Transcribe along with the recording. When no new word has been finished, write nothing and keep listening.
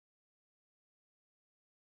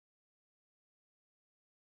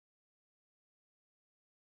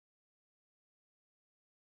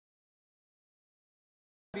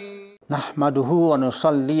नहमदुहु व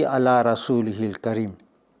नुसल्ली अला रसूलिहिल करीम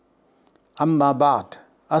अम्मा बाद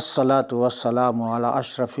अस्सलातु वस्सलामु अला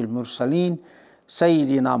अशरफिल Mursaleen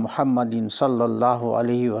Sayyidina Muhammadin sallallahu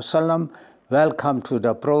alaihi wasallam. Welcome to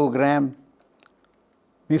the program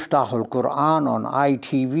Miftahul Quran on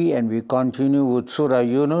ITV, and we continue with Surah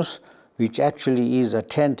Yunus, which actually is the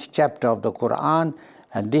 10th chapter of the Quran,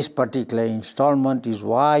 and this particular installment is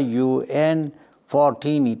YUN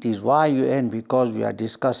 14. It is YUN because we are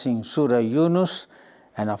discussing Surah Yunus,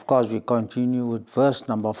 and of course we continue with verse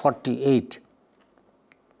number 48.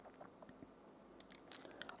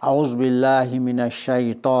 A'udhu billahi minash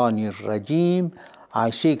shaitanir rajim. I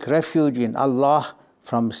seek refuge in Allah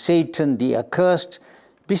from Satan the accursed.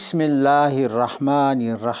 Bismillahir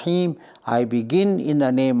Rahmanir Rahim. I begin in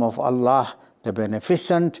the name of Allah, the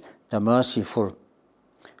Beneficent, the Merciful.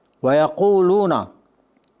 وَيَقُولُونَ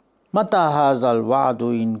مَتَى هَذَا الْوَعْدُ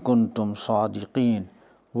إِن كُنْتُمْ صَادِقِينَ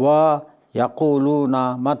وَيَقُولُونَ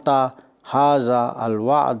مَتَى هَذَا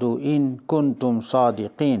الْوَعْدُ إِن كُنْتُمْ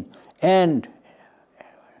صَادِقِينَ. And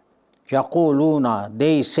Yaquluna,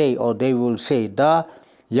 they say, or they will say, the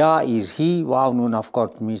Ya is he, Waw Nun of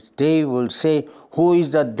course means they will say. Who is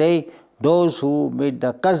that they? Those who made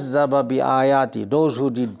the kazzaba bi ayati, those who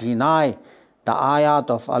did deny the ayat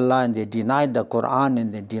of Allah, and they denied the Quran,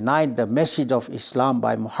 and they denied the message of Islam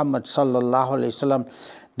by Muhammad sallallahu alaihi wasallam.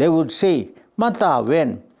 They would say, Mata,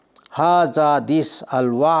 when? Haza, this,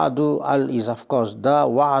 al-wa'du, al is of course the,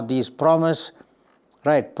 wa'd is promise,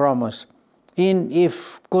 right, promise. In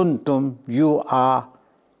if kuntum, you are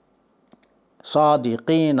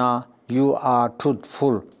sadiqina, you are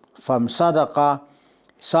truthful. From sadaqa,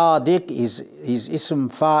 sadiq is ism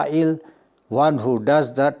fa'il, one who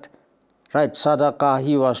does that, right? Sadaqa,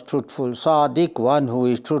 he was truthful. Sadiq, one who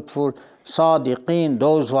is truthful. Sadiqin,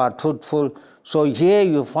 those who are truthful. So here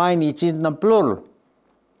you find it in the plural.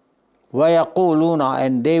 وَيَقُولُونَ,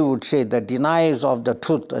 and they would say, the deniers of the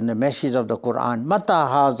truth and the message of the Quran, مَتَى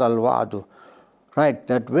هَذَا الْوَعْدُ. Right,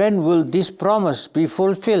 that when will this promise be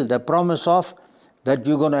fulfilled? The promise of that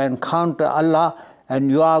you're going to encounter Allah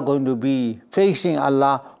and you are going to be facing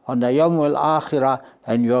Allah on the Yawmul Akhirah,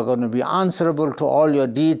 and you are going to be answerable to all your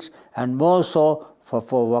deeds, and more so for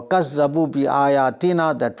وَكَذَّبُوا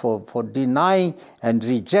بِآيَاتِنَا, that for denying and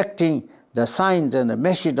rejecting the signs and the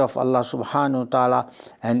message of Allah subhanahu wa ta'ala.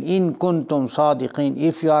 And in kuntum sadiqin,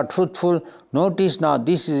 if you are truthful, notice now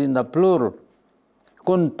this is in the plural.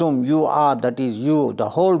 Kuntum, you are, that is you, the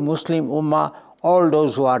whole Muslim Ummah, all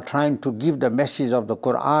those who are trying to give the message of the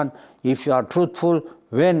Quran. If you are truthful,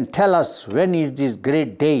 when? Tell us, when is this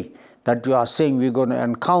great day that you are saying we're going to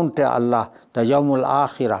encounter Allah, the Yawmul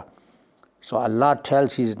Akhirah? So Allah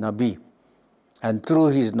tells His Nabi, and through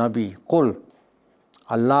His Nabi, Qul,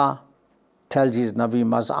 Allah tells His Nabi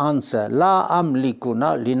must answer, La amliku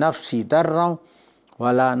li nafsi darran wa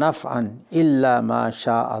la naf'an illa ma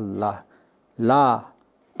sha Allah. La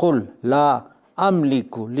Qul la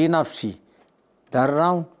amliku li nafsi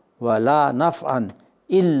darran wa la naf'an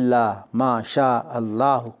illa ma sha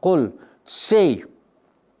Allah. Qul, say.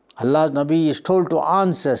 Allah's Nabi is told to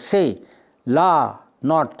answer, say. La,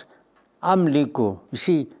 not. Amliku. You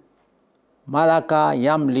see, malaka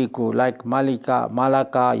yamliku, like malika,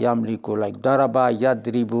 malaka yamliku, like daraba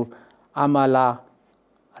yadribu, amala.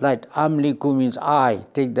 Right, amliku means I.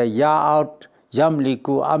 Take the ya out.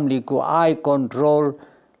 Yamliku, amliku, I control.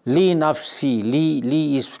 Li nafsi,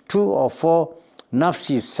 li is 2 or 4.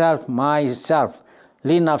 Nafsi is self, myself.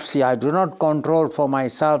 Li nafsi, I do not control for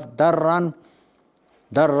myself. Darran,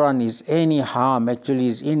 darran is any harm, actually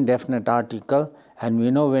is indefinite article. And we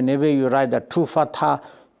know whenever you write the 2 fatha,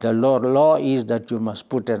 the law is that you must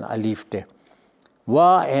put an alif there.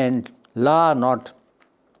 Wa and la, not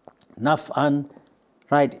naf'an,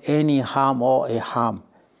 right, any harm or a harm.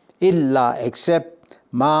 Illa, except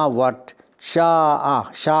ma, what,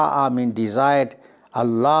 sha'a means desired,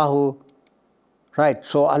 Allahu, right.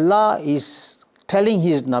 So Allah is telling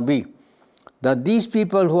His Nabi that these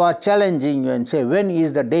people who are challenging you and say, when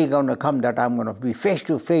is the day going to come that I'm going to be face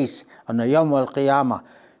to face on the Yawm al-Qiyamah?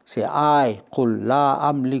 Say, I, Qul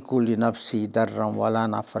la amliku li nafsi darran wa la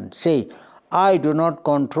nafan. Say, I do not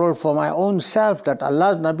control for my own self, that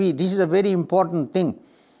Allah's Nabi, this is a very important thing.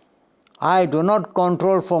 I do not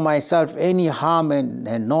control for myself any harm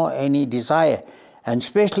and nor any desire. And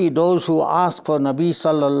especially those who ask for Nabi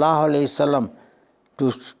sallallahu alayhi wasallam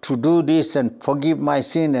to do this and forgive my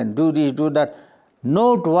sin and do this, do that.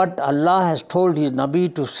 Note what Allah has told His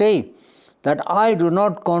Nabi to say, that I do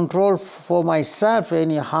not control for myself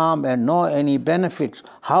any harm and nor any benefits.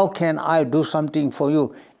 How can I do something for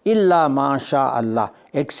you? Illa ma sha Allah.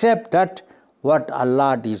 Except that what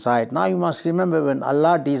Allah desired. Now you must remember, when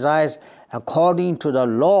Allah desires according to the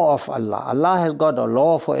law of Allah, Allah has got a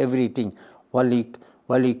law for everything. وَلِكُلِّ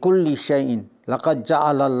شَيْءٍ لَقَدْ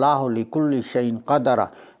جَعَلَ اللَّهُ لِكُلِّ شَيْءٍ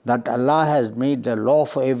قَدَرًا, that Allah has made the law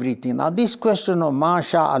for everything. Now this question of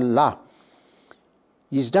Masha Allah,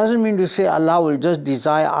 it doesn't mean to say Allah will just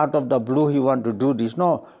desire out of the blue He want to do this.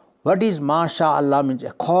 No. What is Masha Allah means?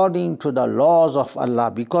 According to the laws of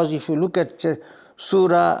Allah. Because if you look at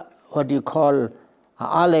Surah, what you call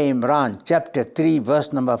Al Imran, chapter 3,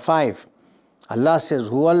 verse number 5, Allah says,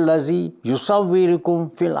 Huwallazi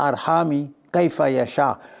yusawwirukum fil arhami kaifa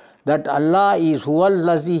yasha. That Allah is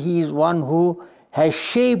Huwallazi, He is one who has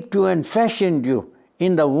shaped you and fashioned you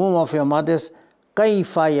in the womb of your mothers,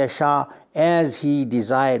 kaifa yasha, as He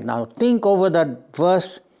desired. Now think over that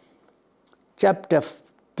verse, chapter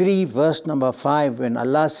 3, verse number 5, when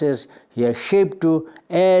Allah says He has shaped you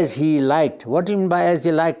as He liked. What do you mean by as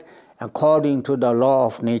He liked? According to the law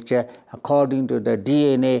of nature, according to the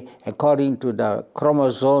DNA, according to the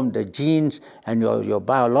chromosome, the genes, and your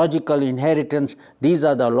biological inheritance. These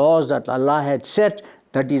are the laws that Allah had set.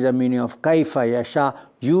 That is the meaning of Kaifa Yasha.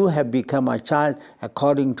 You have become a child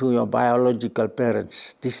according to your biological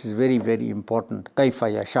parents. This is very, very important.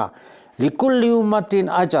 Kaifa Yasha. Likulli ummatin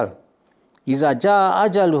ajal. Iza jaa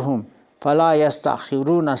ajaluhum fala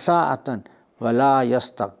yastakhiruna sa'atan wala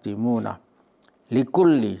yastaqdimuna.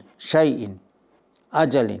 Likulli shay'in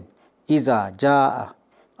ajalin iza jaa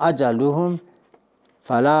ajaluhum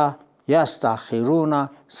fala yastakhiruna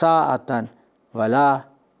sa'atan wala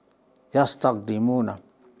yastaqdimuna.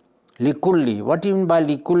 Likulli. What do you mean by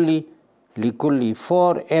likulli? Likulli,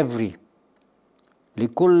 for every.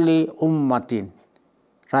 Likulli ummatin.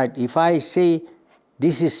 Right, if I say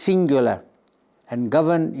this is singular and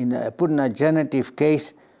governed in put in a genitive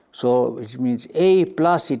case, so which means a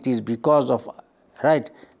plus it is because of, right,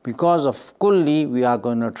 because of kulli, we are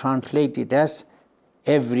going to translate it as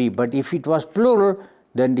every. But if it was plural,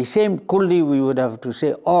 then the same kulli we would have to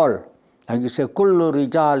say all. Like you say kullu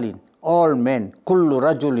rijalin, all men, kullu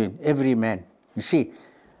rajulin, every man. You see,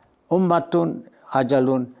 ummatun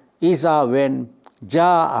ajalun, iza, when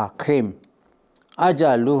jaa came,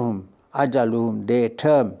 ajaluhum, ajaluhum, their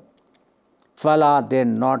term, fala,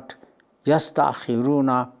 then not,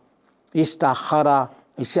 yastakhiruna, istakhara.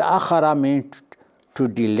 You see, akhara means to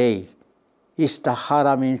delay,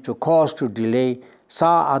 istakhara means to cause to delay,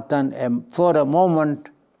 sa'atan, for a moment.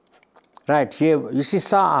 Right here, you see,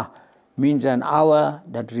 sa'a means an hour,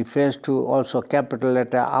 that refers to also capital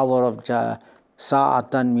letter hour of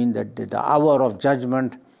sa'atan means the hour of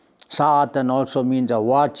judgment. Sa'atan also means a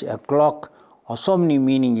watch, a clock, or so many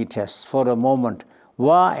meaning it has, for a moment.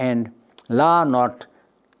 Wa and la, not,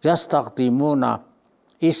 yastaqdimuna,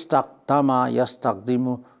 istaqdama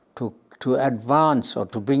yastaqdimu, to advance or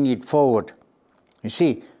to bring it forward. You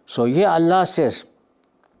see, so here Allah says,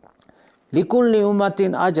 Likulli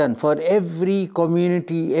ummatin ajan, for every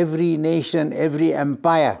community, every nation, every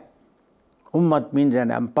empire. Ummat means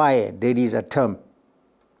an empire, there is a term.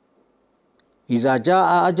 Iza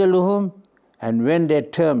jaa ajaluhum, and when their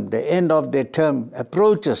term, the end of their term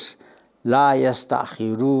approaches, la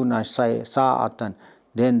yastakhiruna sa'atan,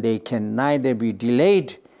 then they can neither be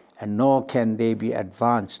delayed and nor can they be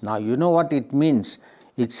advanced. Now you know what it means.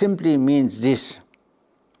 It simply means this,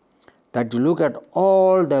 that you look at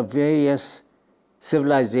all the various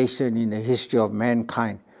civilizations in the history of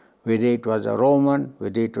mankind, whether it was a Roman,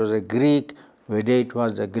 whether it was a Greek, whether it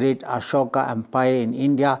was the great Ashoka Empire in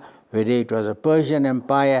India, whether it was a Persian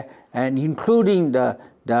Empire, and including the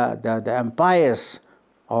empires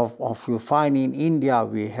of you find in India.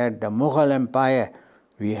 We had the Mughal Empire,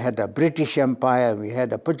 we had the British Empire, we had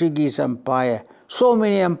the Portuguese Empire, so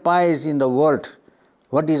many empires in the world.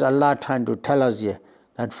 What is Allah trying to tell us here?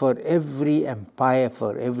 That for every empire,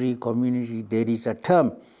 for every community, there is a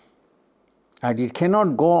term. And it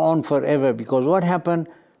cannot go on forever, because what happened?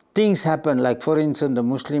 Things happen, like for instance the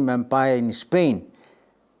Muslim Empire in Spain.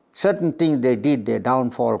 Certain things they did, their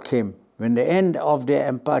downfall came. When the end of their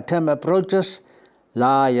empire term approaches,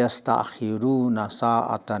 la yastakhiruna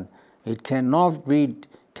sa'atan, it cannot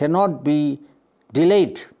be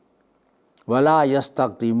delayed. Wala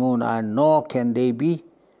yastaqdimuna, and nor can they be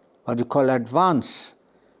what you call advance.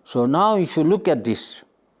 So now if you look at this,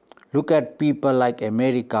 look at people like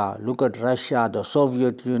America, look at Russia, the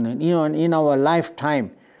Soviet Union. You know, in our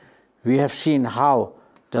lifetime, we have seen how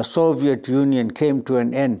the Soviet Union came to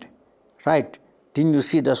an end, right? Didn't you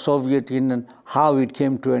see the Soviet Union, how it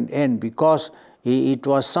came to an end? Because it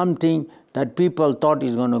was something that people thought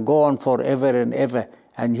is going to go on forever and ever.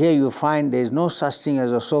 And here you find there is no such thing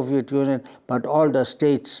as a Soviet Union, but all the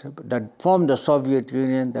states that formed the Soviet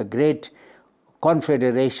Union, the great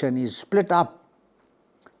confederation is split up.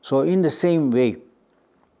 So in the same way,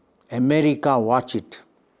 America watch it,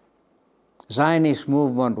 Zionist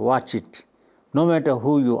movement watch it. No matter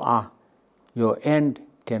who you are, your end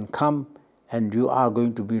can come and you are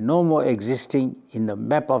going to be no more existing in the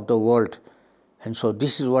map of the world. And so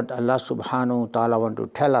this is what Allah subhanahu wa ta'ala want to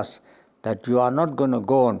tell us, that you are not going to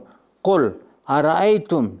go on. قُلْ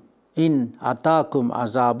أَرَأَيْتُمْ إِنْ أَتَاكُمْ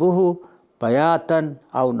عَذَابُهُ بَيَاتًا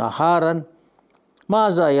أَوْ نَهَارًا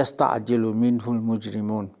مَاذَا يَسْتَعْجِلُ مِنْهُ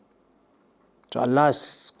الْمُجْرِمُونَ. So Allah,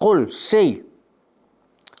 قُلْ, say,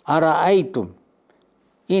 أَرَأَيْتُمْ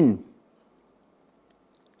إِنْ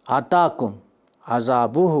أَتَاكُمْ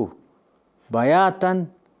عَذَابُهُ بَيَاتًا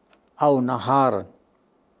أَوْ نَهَارًا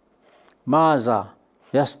مَاذَا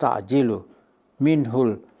يَسْتَعْجِلُ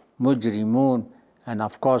مِنْهُ الْمُجْرِمُونَ. And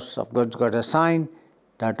of course, God's got a sign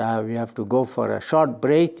that we have to go for a short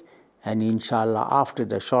break, and inshallah after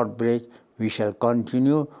the short break we shall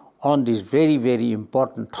continue on this very, very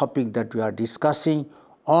important topic that we are discussing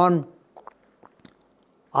on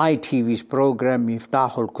ITV's program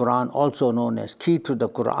Miftahul Quran, also known as Key to the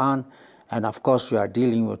Quran. And of course we are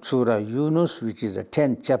dealing with Surah Yunus, which is the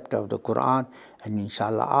 10th chapter of the Quran, and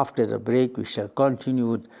inshallah after the break we shall continue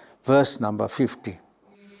with verse number 50.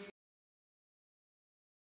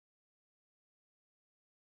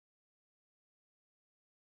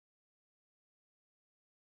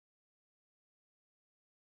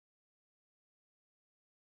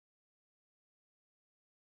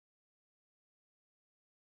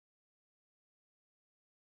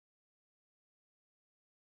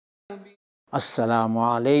 Assalamu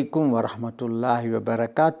alaikum wa rahmatullahi wa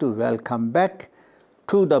barakatuh. Welcome back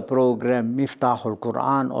to the program Miftahul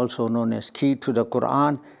Quran, also known as Key to the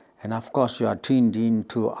Quran. And of course you are tuned in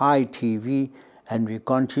to ITV, and we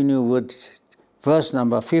continue with verse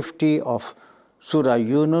number 50 of Surah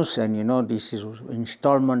Yunus. And you know, this is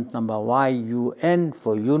installment number YUN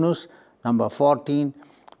for Yunus, number 14.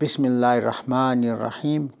 Bismillahir Rahmanir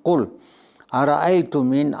Rahim. Qul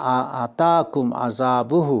ara'aytum in ataakum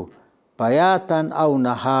azabuhu bayatan aw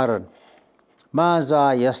naharan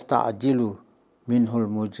maza yasta'jilu minhul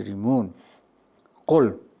mujrimun.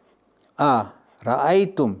 Qul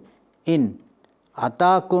ra'aytum in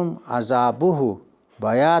atakum azabuhu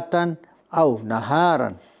bayatan aw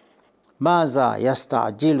naharan maza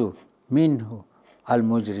yasta'jilu minhu al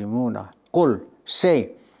mujrimuna. Qul,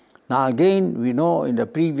 say. Now again, we know in the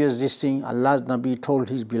previous listing, Allah's Nabi told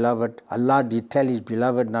his beloved, Allah did tell his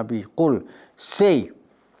beloved Nabi, Qul, say,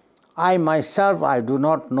 I myself, I do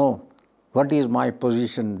not know what is my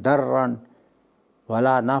position, darran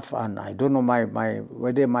wala naf'an. I don't know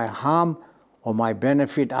whether my harm or my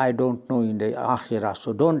benefit, I don't know in the akhirah.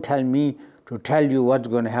 So don't tell me to tell you what's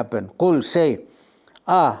going to happen. Qul, say.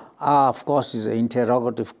 Of course is an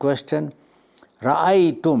interrogative question.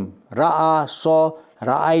 Ra'aytum, ra'a, saw,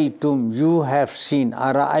 ra'aytum, you have seen,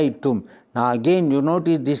 ara'aytum. Now again you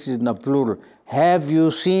notice this is in the plural. Have you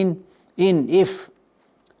seen? In, if.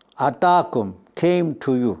 Atakum, came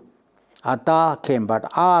to you. Ata, came, but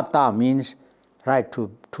ata means, right,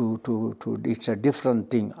 to it's a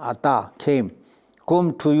different thing. Ata, came.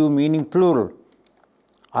 Come to you meaning plural.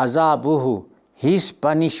 Azabuhu, his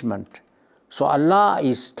punishment. So Allah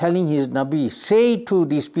is telling his Nabi, say to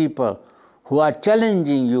these people who are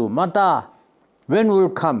challenging you, Mata, when will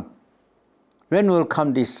come? When will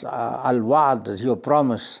come this al-wa'd, your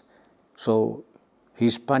promise? So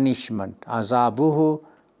his punishment, azabuhu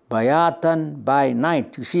bayatan, by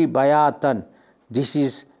night. You see, bayatan, this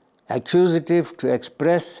is accusative to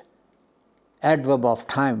express adverb of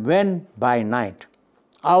time. When? By night.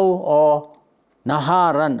 Aw, or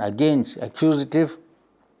naharan, against accusative,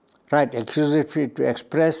 right, accusative to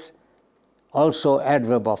express also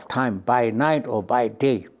adverb of time, by night or by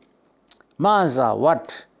day. Maza,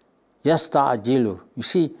 what? Yasta'jilu. You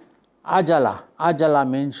see, ajala. Ajala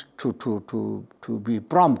means to be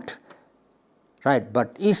prompt. Right,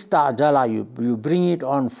 but ista'jala, you bring it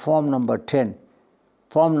on form number 10.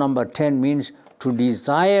 Form number 10 means to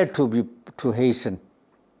desire to hasten.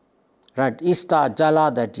 Right,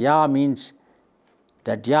 ista'jala, that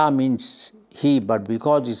ya means he, but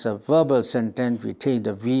because it's a verbal sentence, we take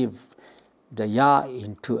the ya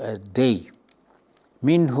into a they.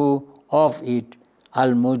 Minhu, of it,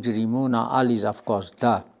 al-mujrimuna, al is of course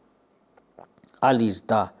da. Al is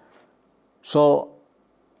da. So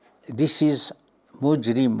this is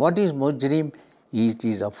mujrim. What is mujrim? It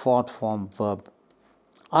is a fourth form verb.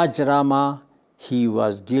 Ajrama, he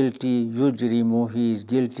was guilty. Yujrimu, he is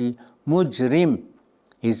guilty. Mujrim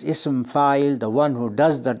is ism fa'il, the one who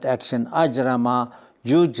does that action. Ajrama,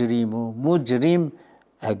 yujrimu, mujrim,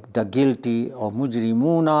 the guilty, or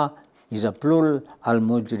mujrimuna is a plural,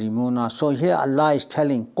 al-mujrimuna. So here Allah is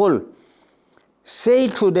telling, Qul, say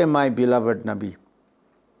to them, my beloved Nabi,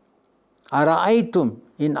 Ara'aytum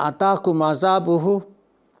in atakum azabuhu,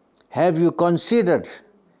 have you considered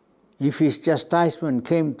if his chastisement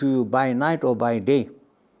came to you by night or by day?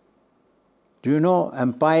 Do you know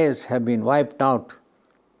empires have been wiped out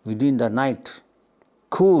within the night?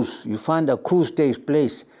 Coups, you find a coup takes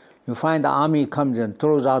place. You find the army comes and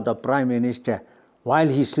throws out the prime minister. While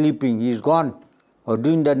he's sleeping, he's gone. Or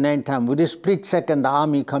during the night time, with a split second, the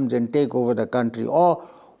army comes and take over the country. Or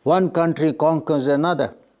one country conquers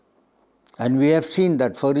another. And we have seen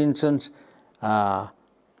that, for instance,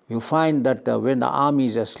 you find that when the army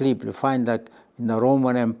is asleep, you find that in the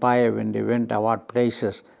Roman Empire, when they went about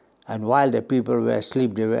places, and while the people were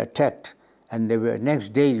asleep, they were attacked. And they were, next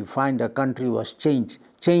day, you find the country was changed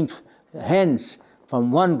hands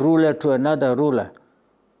from one ruler to another ruler.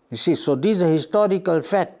 You see, so this is a historical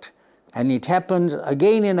fact, and it happens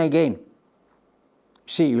again and again.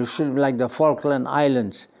 See, you should like the Falkland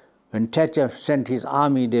Islands. When Thatcher sent his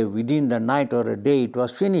army there, within the night or a day, it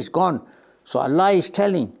was finished, gone. So Allah is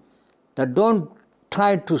telling that don't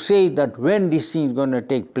try to say that when this thing is going to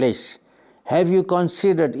take place. Have you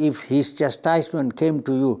considered if his chastisement came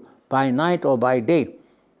to you by night or by day?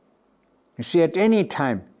 You see, at any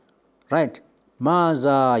time, right?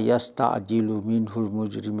 Maza yasta'jilu minhul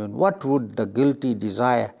mujrimun. What would the guilty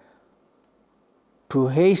desire to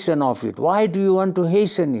hasten of it? Why do you want to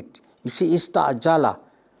hasten it? You see, ista'jala.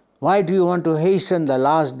 Why do you want to hasten the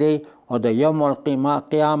last day or the Yawm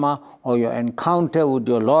al-Qiyamah or your encounter with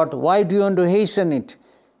your Lord? Why do you want to hasten it?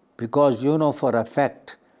 Because you know for a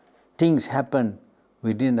fact things happen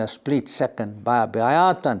within a split second,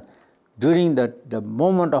 bayatan, during the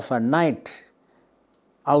moment of a night,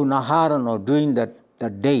 aw naharan, or during the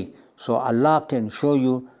day. So Allah can show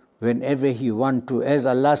you whenever He wants to. As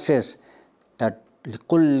Allah says that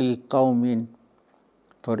likulli qawmin,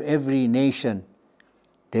 for every nation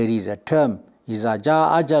there is a term, iza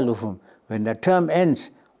jaa ajaluhum. When the term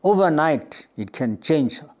ends, overnight it can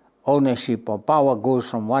change. Ownership or power goes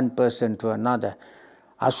from one person to another.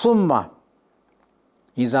 Asumma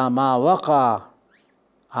iza ma waqa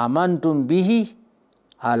amantum bihi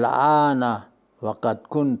al-ana waqad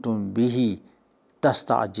kuntum bihi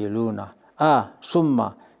tasta'jiluna.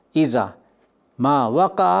 Summa iza ma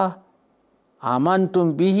waqa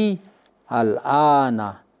amantum bihi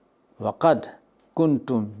al-ana waqad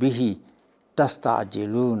kuntum bihi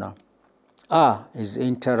tasta'jiluna. Is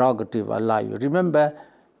interrogative, Allah. You remember,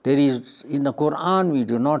 there is, in the Quran we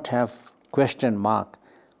do not have question mark,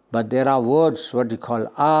 but there are words, what you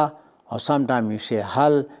call or sometimes you say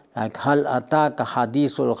hal, like hal ataka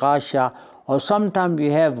hadithul ghasha, or sometimes we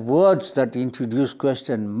have words that introduce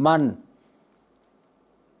question, man,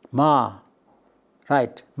 ma,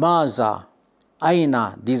 right, maza,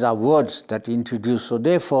 aina. These are words that introduce. So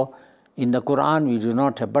therefore, in the Quran we do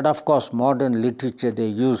not have, but of course modern literature they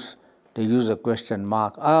use a question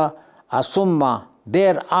mark. Asumma,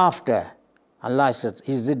 thereafter. Allah says,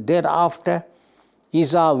 is it thereafter?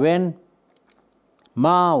 Isa, when?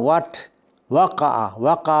 Ma, what?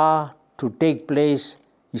 Waqa'a, to take place.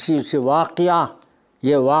 You see, you say waqia.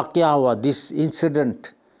 Yeah, waqia was this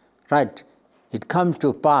incident. Right. It comes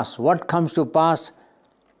to pass. What comes to pass?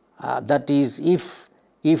 That is, if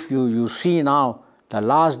you see now the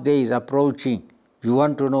last day is approaching, you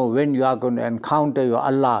want to know when you are going to encounter your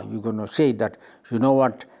Allah, you're going to say that, you know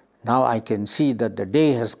what, now I can see that the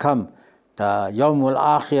day has come, the Yawmul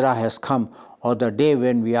Akhirah has come, or the day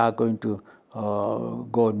when we are going to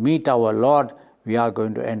go and meet our Lord, we are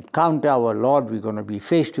going to encounter our Lord, we're going to be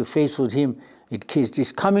face to face with Him. It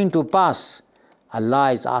is coming to pass.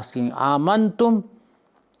 Allah is asking, Amantum,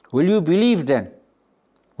 will you believe then?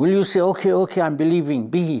 Will you say, okay, I'm believing,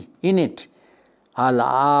 bihi, in it?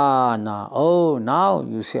 Al-ana, oh, now,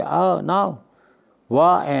 you say, now.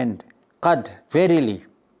 Wa, and qad, verily,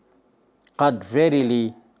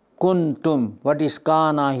 kuntum, what is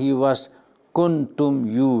kana, he was,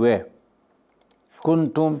 kuntum, you were.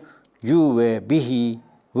 Kuntum, you were, bihi,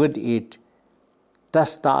 with it,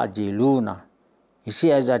 tasta'jiluna. You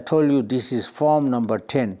see, as I told you, this is form number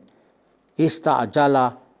 10.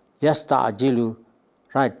 Ista'jala, yasta'jilu,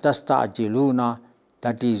 right, tasta'jiluna,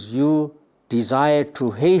 that is you desire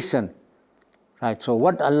to hasten. Right, so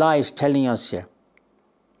what Allah is telling us here?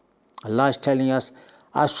 Allah is telling us,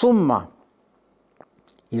 Asumma,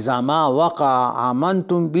 iza ma waqa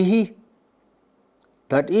amantum bihi,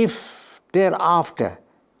 that if thereafter,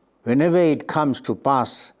 whenever it comes to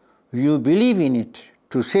pass, you believe in it,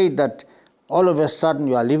 to say that all of a sudden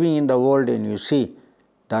you are living in the world and you see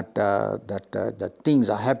that things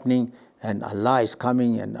are happening, and Allah is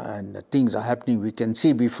coming, and the things are happening. We can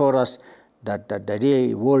see before us that the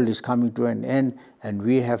day world is coming to an end, and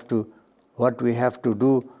we have to, what we have to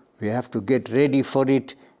do, we have to get ready for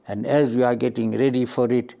it. And as we are getting ready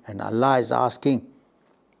for it, and Allah is asking,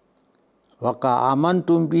 Waka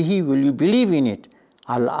amantum bihi, will you believe in it?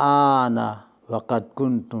 Al-ana waqad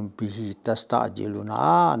kuntum bihi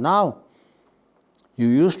tastajiluna. Now, you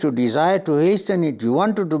used to desire to hasten it, you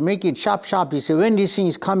wanted to make it sharp. You say, when this thing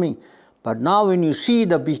is coming? But now when you see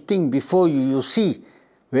the big thing before you, you see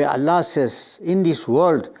where Allah says, in this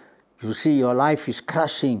world, you see your life is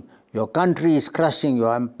crushing, your country is crushing,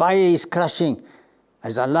 your empire is crushing.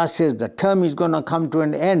 As Allah says, the term is going to come to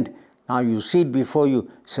an end. Now you see it before you,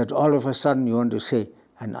 said all of a sudden you want to say,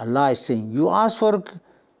 and Allah is saying, you asked for,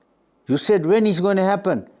 you said when it's going to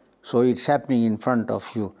happen. So it's happening in front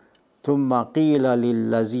of you. ثُمَّ قِيلَ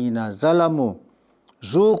لِلَّذِينَ ظَلَمُوا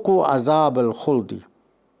ذُوقُوا عَذَابَ الْخُلْدِ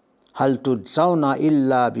هَلْ تُجْزَوْنَ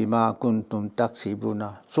إِلَّا بِمَا كُنْتُمْ تَكْسِبُونَ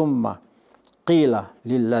ثُمَّ قِيلَ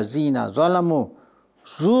لِلَّذِينَ ظَلَمُوا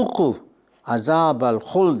ذُوقُوا عَذَابَ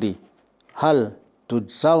الْخُلْدِ هَلْ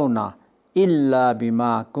تُجْزَوْنَ إِلَّا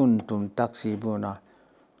بِمَا كُنْتُمْ تَكْسِبُونَ.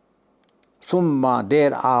 Summa,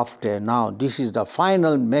 thereafter. Now this is the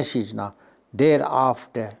final message now.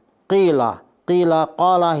 Thereafter. Qila.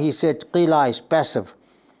 Qala, he said. Qila is passive.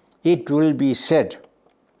 It will be said.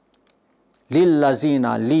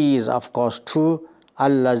 Lillazina, li is of course true.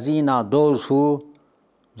 Allazina, those who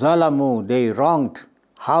zalamu, they wronged.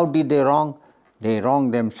 How did they wrong? They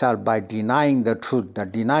wronged themselves by denying the truth,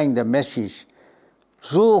 denying the message.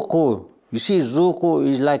 Zuku, you see zuku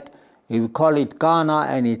is like, we call it kana,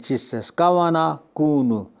 and it is kawana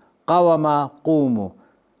kunu, kawama kumu,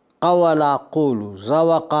 kawala kulu,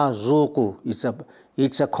 zawaka zuku.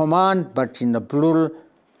 It's a command, but in the plural,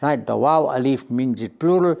 right? The waw alif means it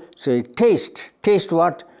plural. So it taste. Taste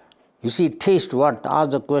what? You see, taste what? Ask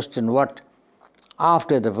the question what?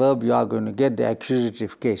 After the verb, you are going to get the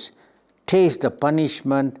accusative case. Taste the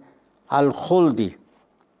punishment al-khuldi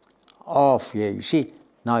of, yeah, you see.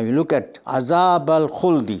 Now you look at azab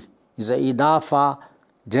al-khuldi. Is a idafa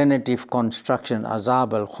genitive construction,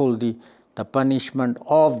 azab al-khuldi, the punishment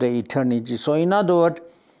of the eternity. So in other words,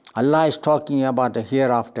 Allah is talking about the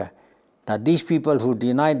hereafter, that these people who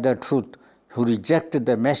denied the truth, who rejected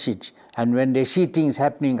the message, and when they see things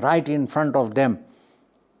happening right in front of them,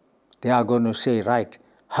 they are going to say, right,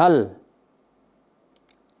 hal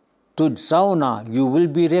tujzauna, you will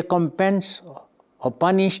be recompensed or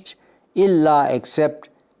punished, illa, except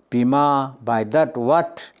bima, by that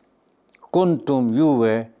what kuntum, you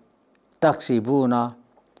were, taksibuna,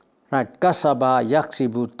 right, kasaba,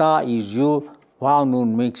 yaksibu, ta is you, waw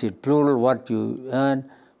nun makes it plural, what you earn.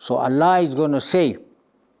 So Allah is going to say,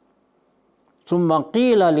 summa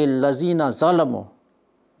qila lillazina zalamu,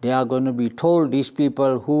 they are going to be told, these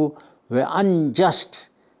people who were unjust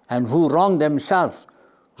and who wronged themselves,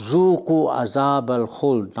 zuku azab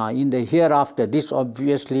al-khuld. Now in the hereafter, this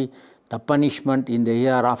obviously the punishment in the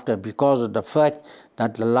hereafter, because of the fact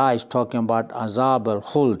that Allah is talking about azab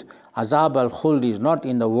al-khuld. Azab al-khuld is not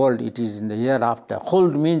in the world, it is in the hereafter.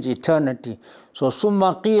 Khuld means eternity. So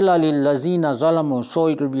summa qila lillazina zalamu, so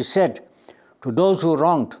it will be said to those who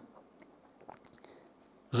wronged,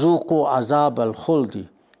 zuku azab al-khuldi,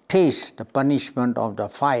 taste the punishment of the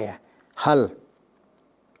fire. Hal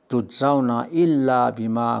tujzauna illa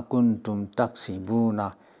bima kuntum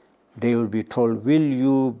taksibuna. They will be told, will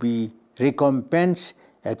you be recompensed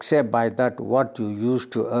except by that what you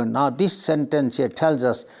used to earn. Now this sentence here tells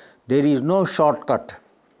us there is no shortcut.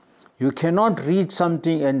 You cannot read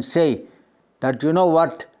something and say that, you know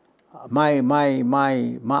what, I'm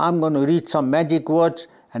going to read some magic words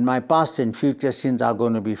and my past and future sins are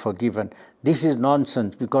going to be forgiven. This is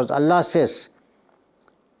nonsense, because Allah says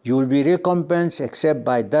you will be recompensed except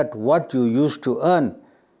by that what you used to earn.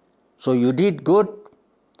 So you did good,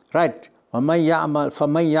 right? فَمَنْ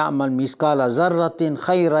يَعْمَلْ مِثْقَالَ ذَرَّةٍ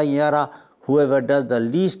خَيْرًا يَرَى. Whoever does the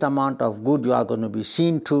least amount of good, you are going to be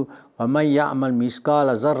seen to. وَمَنْ يَعْمَلْ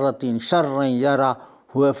مِثْقَالَ ذَرَّةٍ شَرًّا يَرَى.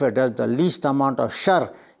 Whoever does the least amount of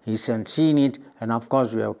shar, he has seen it. And of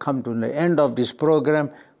course, we have come to the end of this program.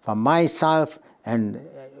 For myself and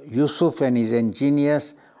Yusuf and his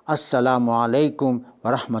engineers, Assalamu alaikum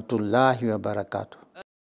wa rahmatullahi wa barakatuh.